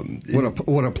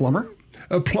a plumber?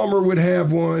 A plumber would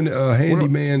have one. A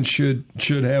handyman should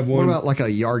have one. What about like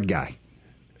a yard guy?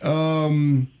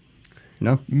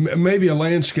 No, maybe a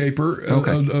landscaper.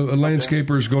 Okay. A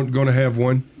landscaper is going to have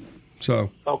one.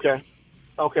 So Okay.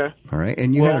 All right.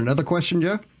 And you had another question,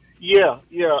 Joe? Yeah.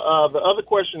 The other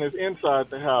question is inside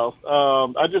the house.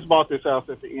 I just bought this house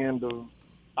at the end of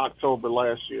October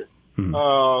last year.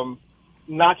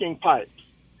 Knocking pipes.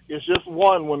 It's just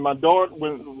one. When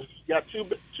we got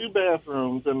two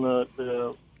bathrooms, and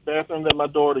the bathroom that my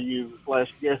daughter uses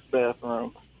 / guest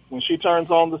bathroom. When she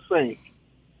turns on the sink,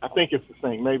 I think it's the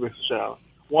sink, maybe it's the shower.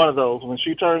 One of those. When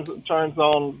she turns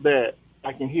on that,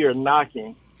 I can hear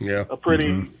knocking. Yeah. A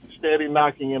pretty steady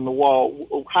knocking in the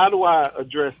wall. How do I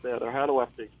address that, or how do I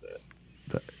fix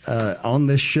that? On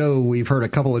this show, we've heard a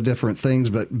couple of different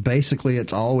things, but basically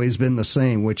it's always been the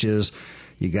same, which is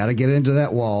you got to get into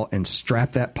that wall and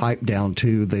strap that pipe down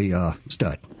to the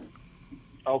stud.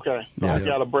 Okay. So Yeah. I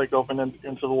got to break open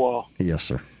into the wall. Yes,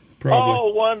 sir. probably.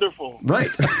 Oh, wonderful. Right.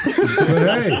 But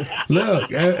hey,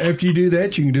 look, after you do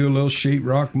that, you can do a little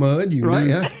sheetrock mud. You can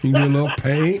you can do a little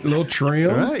paint, a little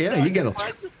trim. Right, yeah, you get a...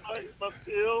 Practice my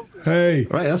skills. Hey,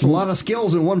 Right, that's a lot of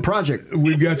skills in one project.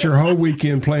 we've got your whole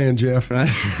weekend planned, Jeff. Right.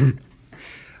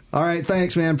 All right,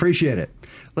 thanks, man. Appreciate it.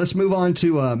 Let's move on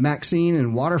to Maxine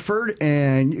in Waterford,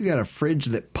 and you got a fridge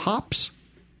that pops.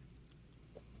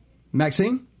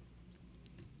 Maxine?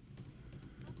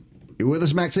 You with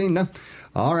us, Maxine? No?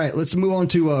 All right, let's move on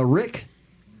to Rick.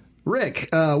 Rick,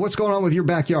 what's going on with your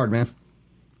backyard, man?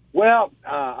 Well,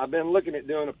 I've been looking at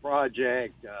doing a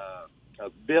project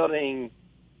of building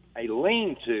a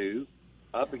lean-to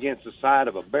up against the side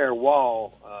of a bare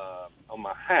wall on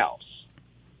my house.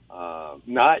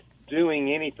 Not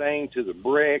doing anything to the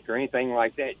brick or anything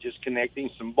like that, just connecting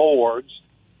some boards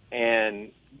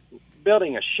and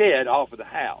building a shed off of the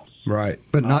house. Right.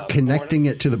 But not connecting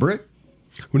it to the brick?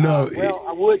 Well, no. Well,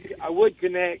 I would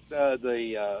connect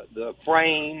the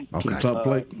frame Okay. Top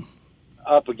plate.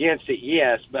 up against it,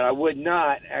 yes, but I would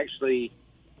not actually,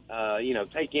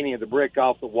 take any of the brick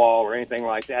off the wall or anything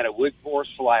like that. I would pour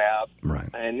slab, Right.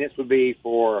 and this would be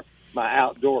for my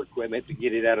outdoor equipment to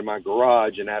get it out of my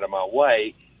garage and out of my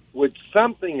way. Would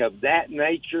something of that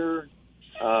nature,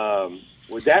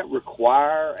 would that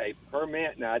require a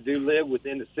permit? Now, I do live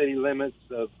within the city limits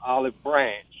of Olive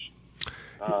Branch.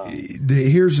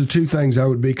 Here's the two things I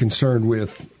would be concerned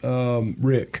with,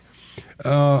 Rick.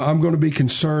 I'm going to be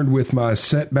concerned with my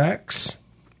setbacks,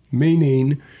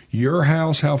 meaning your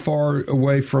house, how far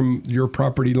away from your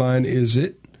property line is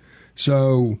it?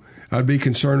 So I'd be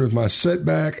concerned with my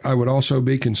setback. I would also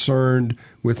be concerned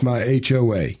with my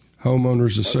HOA,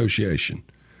 Homeowners Association.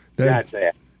 Got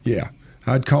that. Yeah.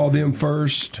 I'd call them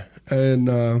first, and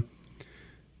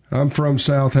I'm from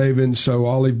South Haven, so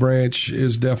Olive Branch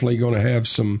is definitely going to have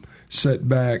some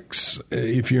setbacks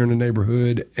if you're in the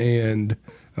neighborhood, and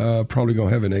probably going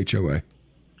to have an HOA.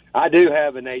 I do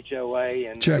have an HOA,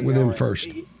 and Check with them first.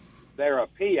 they're a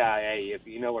PIA, if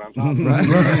you know what I'm talking about.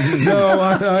 Right. No,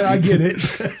 I get it.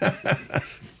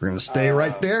 We're going to stay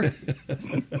right there.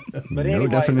 But No anyway,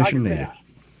 definition like I needed. said,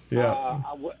 Yeah.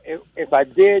 if I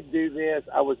did do this,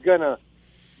 I was going to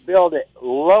build it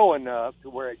low enough to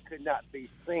where it could not be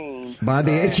seen By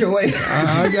the HOA.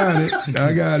 I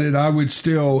got it. I would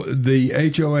still, the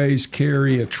HOAs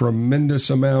carry a tremendous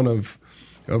amount of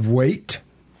weight.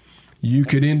 You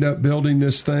could end up building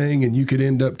this thing, and you could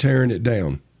end up tearing it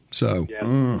down. So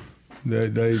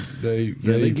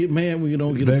they get mad when you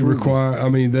don't get they approval. require. I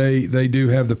mean, they do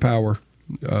have the power.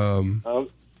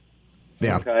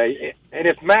 Yeah. Okay. And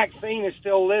if Maxine is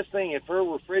still listening, if her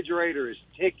refrigerator is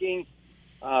ticking,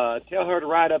 tell her to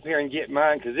ride up here and get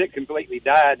mine because it completely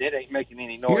died. It ain't making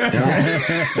any noise.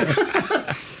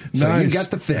 So Nice. you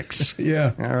got the fix.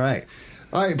 Yeah. All right.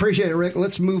 All right. Appreciate it, Rick.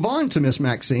 Let's move on to Miss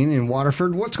Maxine in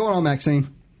Waterford. What's going on, Maxine?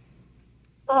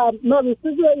 My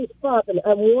refrigerator is popping.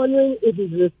 I'm wondering if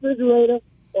it's a refrigerator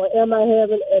or am I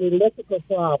having an electrical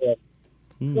problem?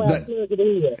 Well, I plug it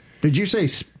in. Did you say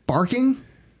sparking?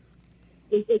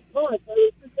 It's hard. The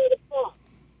refrigerator pop.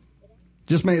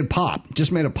 Just made a pop.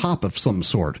 Just made a pop of some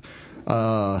sort.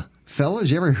 Fellas,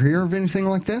 you ever hear of anything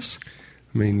like this?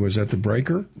 I mean, was that the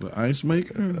breaker? The ice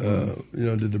maker?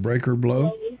 Did the breaker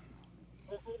blow?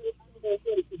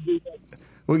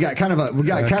 We got kind of a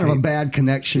bad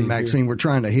connection, Maxine. We're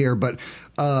trying to hear, but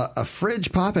a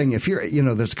fridge popping. If you're,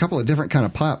 there's a couple of different kind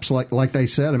of pops, like they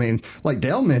said. I mean, like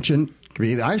Dale mentioned, could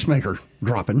be the ice maker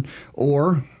dropping,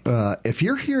 or if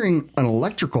you're hearing an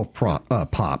electrical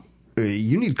pop,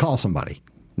 you need to call somebody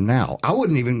now. I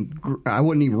wouldn't even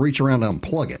reach around to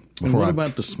unplug it. And what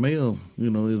about the smell?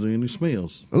 Is there any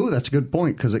smells? Oh, that's a good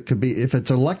point, because it could be, if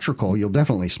it's electrical, you'll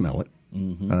definitely smell it.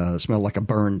 Mm-hmm. Smell like a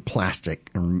burned plastic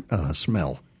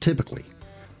smell, typically.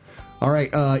 All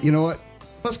right, you know what?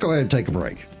 Let's go ahead and take a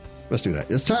break. Let's do that.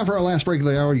 It's time for our last break of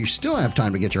the hour. You still have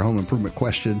time to get your home improvement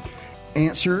question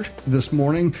answered this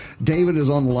morning. David is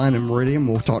on the line in Meridian.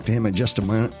 We'll talk to him in just a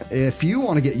minute. If you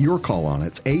want to get your call on,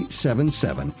 it's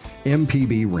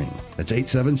 877-MPB-RING. That's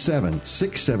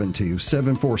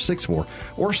 877-672-7464.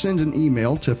 Or send an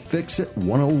email to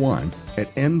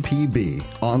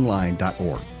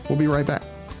fixit101@mpbonline.org. We'll be right back.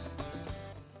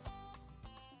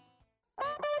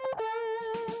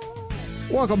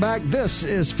 Welcome back. This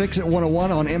is Fixit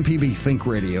 101 on MPB Think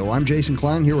Radio. I'm Jason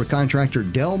Klein here with contractor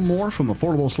Del Moore from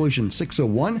Affordable Solutions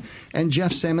 601 and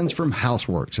Jeff Simmons from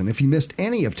Houseworks. And if you missed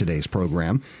any of today's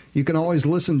program, you can always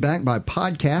listen back by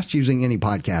podcast using any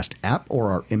podcast app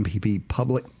or our MPB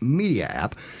Public Media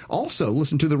app. Also,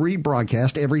 listen to the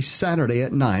rebroadcast every Saturday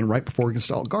at 9 right before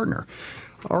Gestalt Gardner.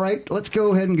 All right, let's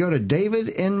go ahead and go to David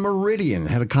in Meridian.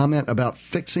 Had a comment about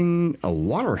fixing a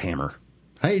water hammer.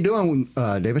 How you doing,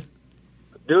 David?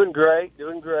 Doing great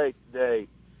today.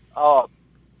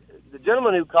 The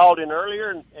gentleman who called in earlier,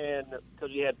 and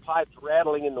because he had pipes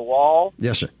rattling in the wall.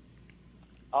 Yes, sir.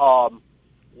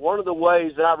 One of the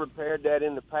ways that I repaired that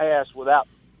in the past without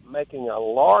making a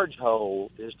large hole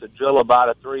is to drill about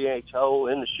a 3/8 hole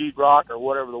in the sheetrock or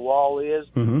whatever the wall is,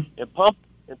 and pump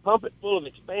it full of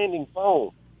expanding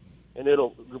foam. And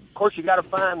of course, you got to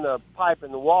find the pipe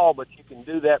in the wall, but you can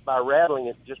do that by rattling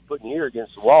it, just putting your ear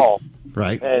against the wall.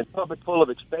 Right. And pump it full of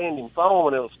expanding foam,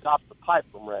 and it'll stop the pipe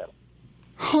from rattling.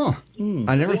 Huh.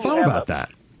 I never thought about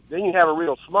that. Then you have a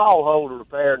real small hole to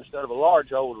repair instead of a large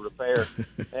hole to repair.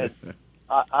 And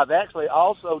I've actually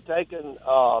also taken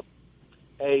a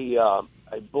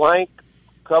blank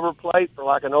cover plate for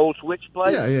like an old switch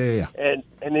plate. Yeah. And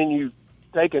then you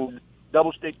take and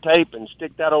double stick tape and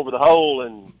stick that over the hole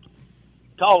and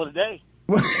call it a day.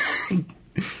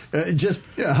 Just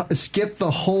skip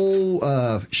the whole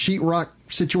sheetrock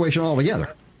situation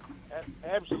altogether.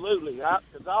 Absolutely.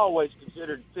 Because I always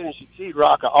considered finishing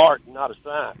sheetrock an art and not a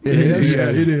science. It is. Yeah,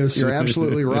 it is. You're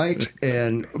absolutely right,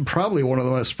 and probably one of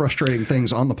the most frustrating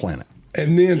things on the planet.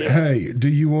 And then, hey, do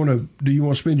you want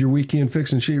to spend your weekend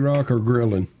fixing sheetrock or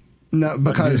grilling? No,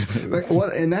 because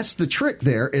and that's the trick.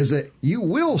 There is that you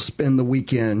will spend the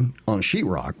weekend on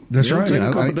sheetrock. That's right. Take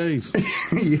a couple days.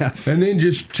 Yeah, and then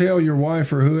just tell your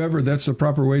wife or whoever that's the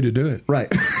proper way to do it. Right.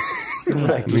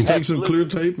 Right. Just take some clear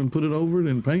tape and put it over it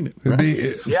and paint it.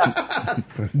 Right. Yeah.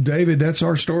 David, that's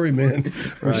our story, man.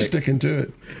 We're sticking to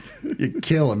it. You're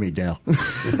killing me, Dale.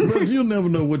 But you'll never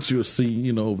know what you'll see,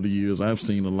 over the years. I've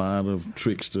seen a lot of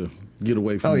tricks to get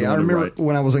away from I remember right.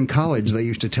 when I was in college, they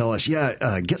used to tell us,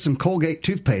 get some Colgate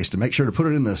toothpaste and make sure to put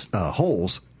it in the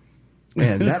holes,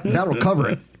 and that'll cover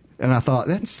it. And I thought,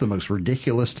 that's the most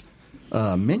ridiculous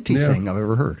minty thing I've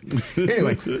ever heard.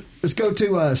 Anyway, let's go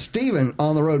to Stephen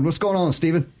on the road. What's going on,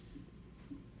 Stephen?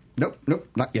 Nope,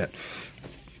 not yet.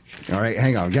 All right,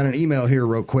 hang on. Got an email here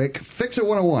real quick. Fixit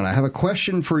 101. I have a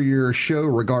question for your show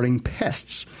regarding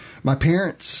pests. My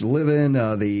parents live in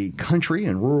the country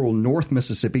in rural North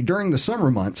Mississippi. During the summer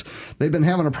months, they've been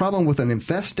having a problem with an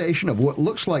infestation of what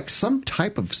looks like some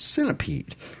type of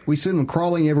centipede. We see them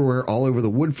crawling everywhere, all over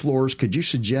the wood floors. Could you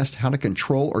suggest how to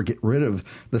control or get rid of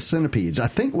the centipedes? I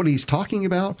think what he's talking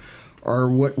about are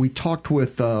what we talked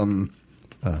with John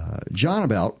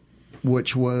about,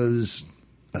 which was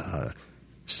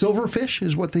silverfish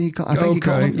is what he called them.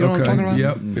 You know what I'm talking about?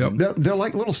 Yep. They're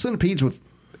like little centipedes with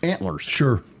antlers.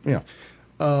 Sure. Yeah.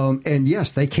 And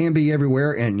yes, they can be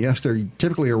everywhere. And yes, they're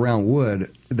typically around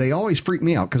wood. They always freak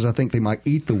me out because I think they might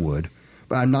eat the wood,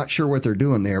 but I'm not sure what they're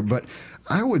doing there. But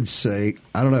I would say,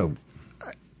 I don't know.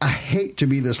 I hate to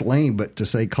be this lame, but to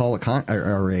say call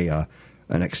an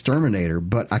exterminator.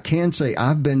 But I can say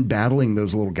I've been battling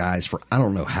those little guys for I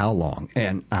don't know how long,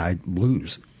 and I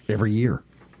lose every year.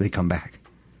 They come back.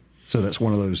 So that's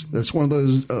one of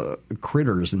those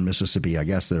critters in Mississippi, I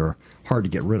guess, that are hard to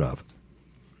get rid of.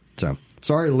 So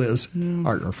sorry, Liz,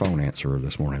 our phone answerer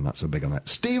this morning, not so big on that.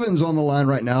 Steven's on the line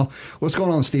right now. What's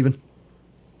going on, Steven?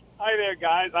 Hi there,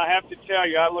 guys. I have to tell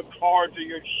you, I look forward to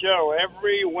your show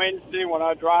every Wednesday when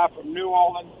I drive from New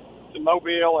Orleans to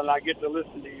Mobile, and I get to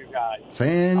listen to you guys.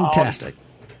 Fantastic.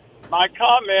 My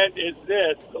comment is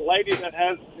this. The lady that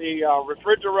has the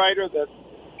refrigerator that's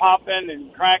popping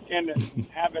and cracking and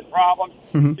having problems,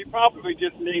 she probably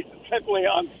just needs to simply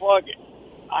unplug it.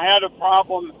 I had a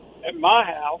problem at my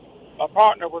house. My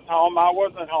partner was home. I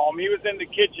wasn't home. He was in the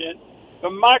kitchen. The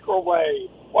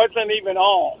microwave wasn't even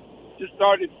on. Just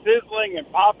started sizzling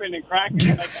and popping and cracking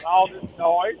and making all this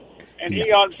noise. And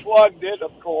he unplugged it,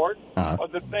 of course.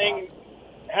 But the thing,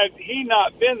 had he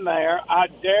not been there, I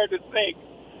dare to think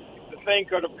the thing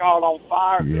could have caught on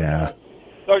fire. Yeah.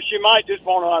 So she might just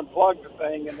want to unplug the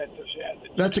thing and then just have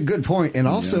it. That's a good point. And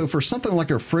also for something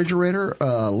like a refrigerator,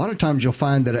 a lot of times you'll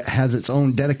find that it has its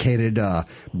own dedicated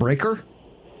breaker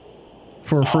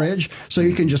for a fridge. So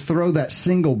you can just throw that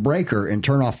single breaker and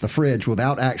turn off the fridge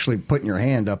without actually putting your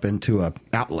hand up into a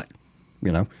outlet,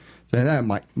 you know. So that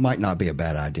might not be a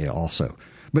bad idea also.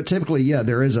 But typically,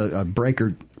 there is a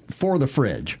breaker for the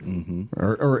fridge,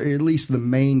 or at least the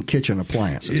main kitchen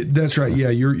appliances. That's right. Yeah,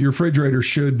 your refrigerator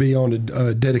should be on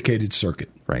a dedicated circuit.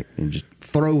 Right, and just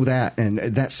throw that, and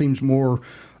that seems more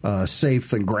safe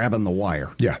than grabbing the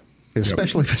wire. Yeah,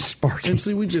 especially if it's sparking. And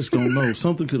see, we just don't know.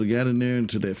 Something could have got in there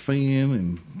into that fan,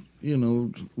 and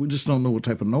we just don't know what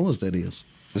type of noise that is.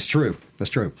 That's true.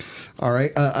 All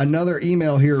right. Another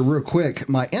email here real quick.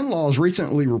 My in-laws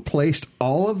recently replaced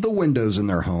all of the windows in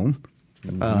their home.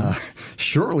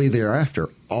 Shortly thereafter,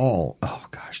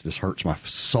 this hurts my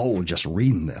soul just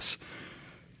reading this.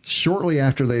 Shortly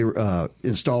after they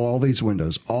installed all these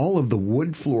windows, all of the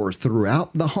wood floors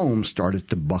throughout the home started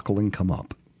to buckle and come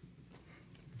up.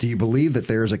 Do you believe that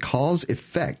there is a cause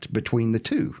effect between the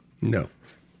two? No.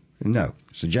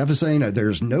 So Jeff is saying that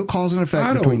there's no cause and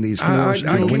effect between these floors.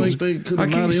 I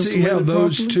can't see how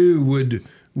those two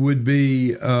would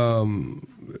be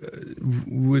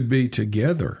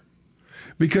together.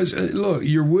 Because look,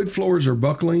 your wood floors are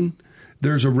buckling.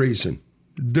 There's a reason.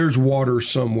 There's water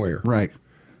somewhere. Right.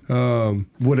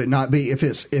 Would it not be if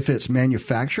it's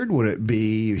manufactured? Would it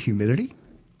be humidity?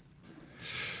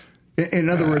 In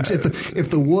other words, if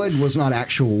the wood was not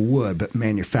actual wood but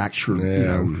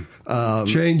manufactured,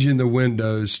 changing the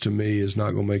windows to me is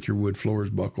not going to make your wood floors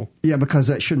buckle. Yeah, because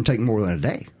that shouldn't take more than a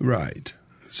day. Right.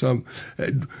 So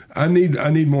I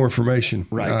need more information.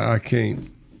 Right. I can't.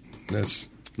 That's.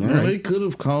 They could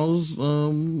have caused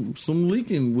some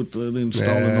leaking with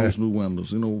installing those new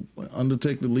windows.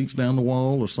 Undetected leaks down the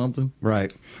wall or something.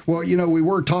 Right. Well, we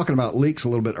were talking about leaks a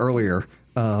little bit earlier.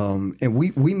 And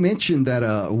we mentioned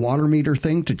that water meter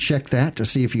thing to check that to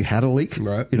see if you had a leak.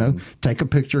 Right. Take a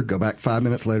picture, go back 5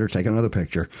 minutes later, take another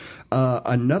picture.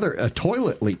 A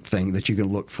toilet leak thing that you can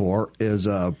look for is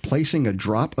placing a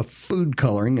drop of food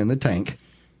coloring in the tank.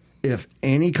 If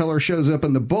any color shows up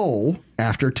in the bowl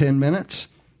after 10 minutes,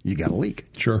 you got a leak.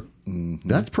 Sure. Mm-hmm.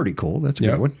 That's pretty cool. That's a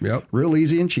good one. Yep. Real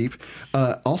easy and cheap.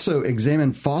 Also,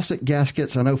 examine faucet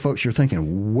gaskets. I know, folks, you're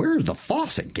thinking, where's the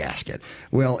faucet gasket?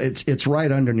 Well, it's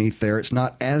right underneath there. It's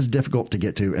not as difficult to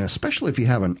get to, and especially if you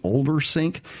have an older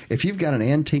sink. If you've got an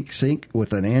antique sink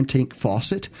with an antique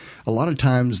faucet, a lot of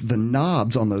times the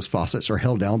knobs on those faucets are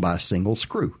held down by a single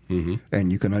screw. Mm-hmm.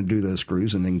 And you can undo those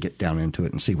screws and then get down into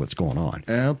it and see what's going on.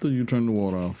 After you turn the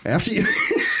water off. After you...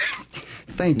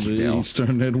 Thank you, Dale. Please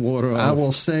turn that water off. I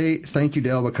will say thank you,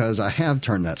 Dale, because I have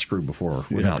turned that screw before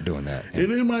without doing that.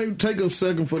 And it might take a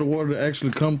second for the water to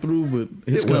actually come through, but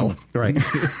it will. Right.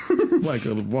 Like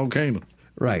a volcano.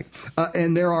 Right.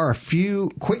 And there are a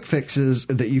few quick fixes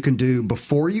that you can do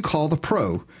before you call the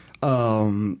pro.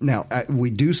 Now, we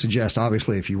do suggest,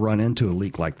 obviously, if you run into a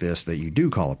leak like this, that you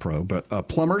do call a pro. But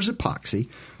plumber's epoxy.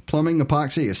 Plumbing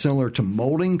epoxy is similar to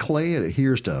molding clay. It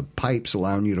adheres to pipes,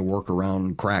 allowing you to work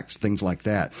around cracks, things like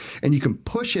that. And you can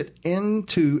push it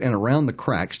into and around the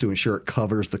cracks to ensure it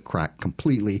covers the crack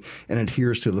completely and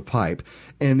adheres to the pipe.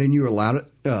 And then you allow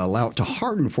it to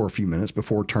harden for a few minutes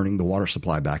before turning the water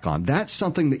supply back on. That's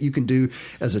something that you can do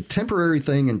as a temporary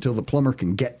thing until the plumber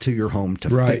can get to your home to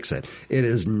fix it. It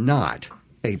is not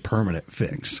a permanent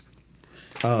fix.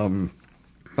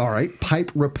 All right,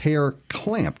 pipe repair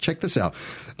clamp. Check this out.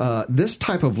 This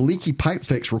type of leaky pipe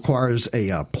fix requires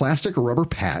a plastic or rubber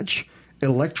patch,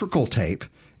 electrical tape,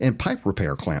 and pipe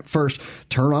repair clamp. First,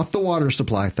 turn off the water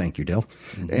supply. Thank you, Dill.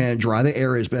 And dry the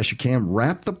area as best you can.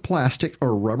 Wrap the plastic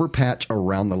or rubber patch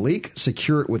around the leak.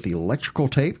 Secure it with the electrical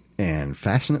tape and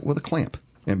fasten it with a clamp.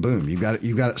 And boom, you got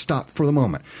it stopped for the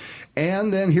moment.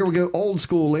 And then here we go, old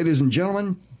school, ladies and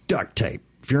gentlemen, duct tape.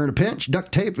 If you're in a pinch,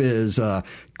 duct tape is a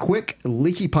quick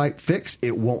leaky pipe fix.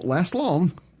 It won't last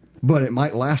long, but it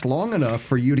might last long enough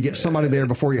for you to get somebody there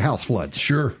before your house floods.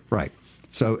 Sure. Right.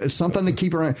 So it's something to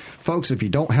keep around. Folks, if you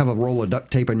don't have a roll of duct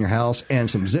tape in your house and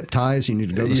some zip ties, you need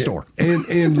to go to the store.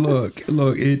 And look,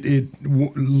 it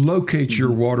locates your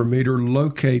water meter,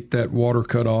 locate that water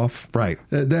cutoff. Right.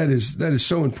 That is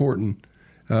so important.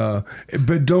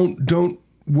 But don't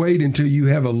wait until you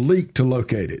have a leak to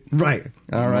locate it. Right.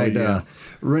 All right. Yeah.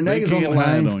 Renee's on the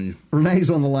line. On you.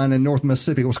 Renee's on the line in North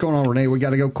Mississippi. What's going on, Renee? We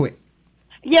got to go quick.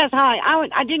 Yes, hi.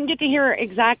 I didn't get to hear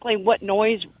exactly what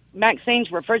noise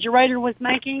Maxine's refrigerator was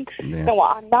making, so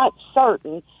I'm not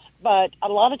certain. But a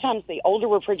lot of times the older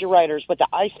refrigerators with the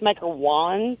ice maker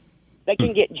wands, they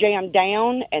can get jammed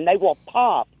down and they will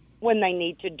pop when they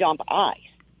need to dump ice.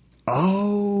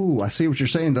 Oh, I see what you're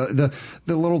saying. The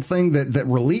little thing that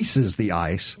releases the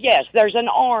ice. Yes, there's an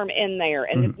arm in there,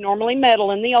 and it's normally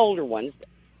metal in the older ones.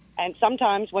 And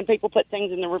sometimes when people put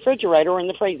things in the refrigerator or in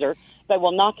the freezer, they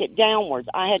will knock it downwards.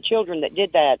 I had children that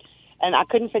did that, and I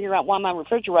couldn't figure out why my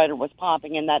refrigerator was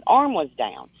popping and that arm was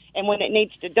down. And when it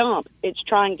needs to dump, it's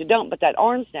trying to dump, but that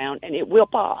arm's down, and it will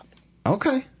pop.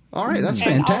 Okay. All right, that's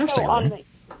fantastic. Also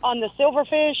on the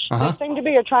silverfish, they seem to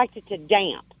be attracted to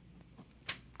damp.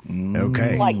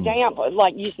 Okay. Like damp,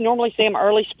 like you normally see them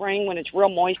early spring when it's real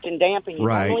moist and damp, and you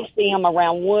normally see them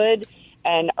around wood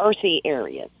and earthy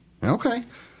areas. Okay.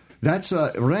 That's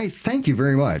Renee, thank you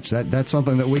very much. That's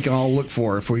something that we can all look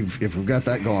for if we've got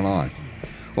that going on.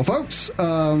 Well, folks,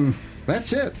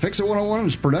 that's it. Fixit 101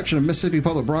 is a production of Mississippi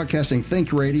Public Broadcasting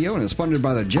Think Radio and is funded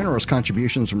by the generous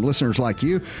contributions from listeners like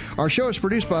you. Our show is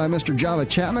produced by Mr. Java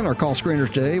Chapman. Our call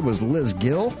screener today was Liz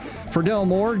Gill. For Del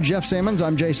Moore, Jeff Sammons,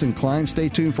 I'm Jason Klein. Stay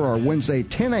tuned for our Wednesday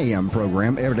 10 a.m.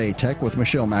 program, Everyday Tech with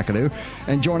Michelle McAdoo.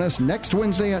 And join us next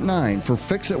Wednesday at 9 for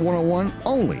Fixit 101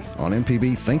 only on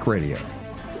MPB Think Radio.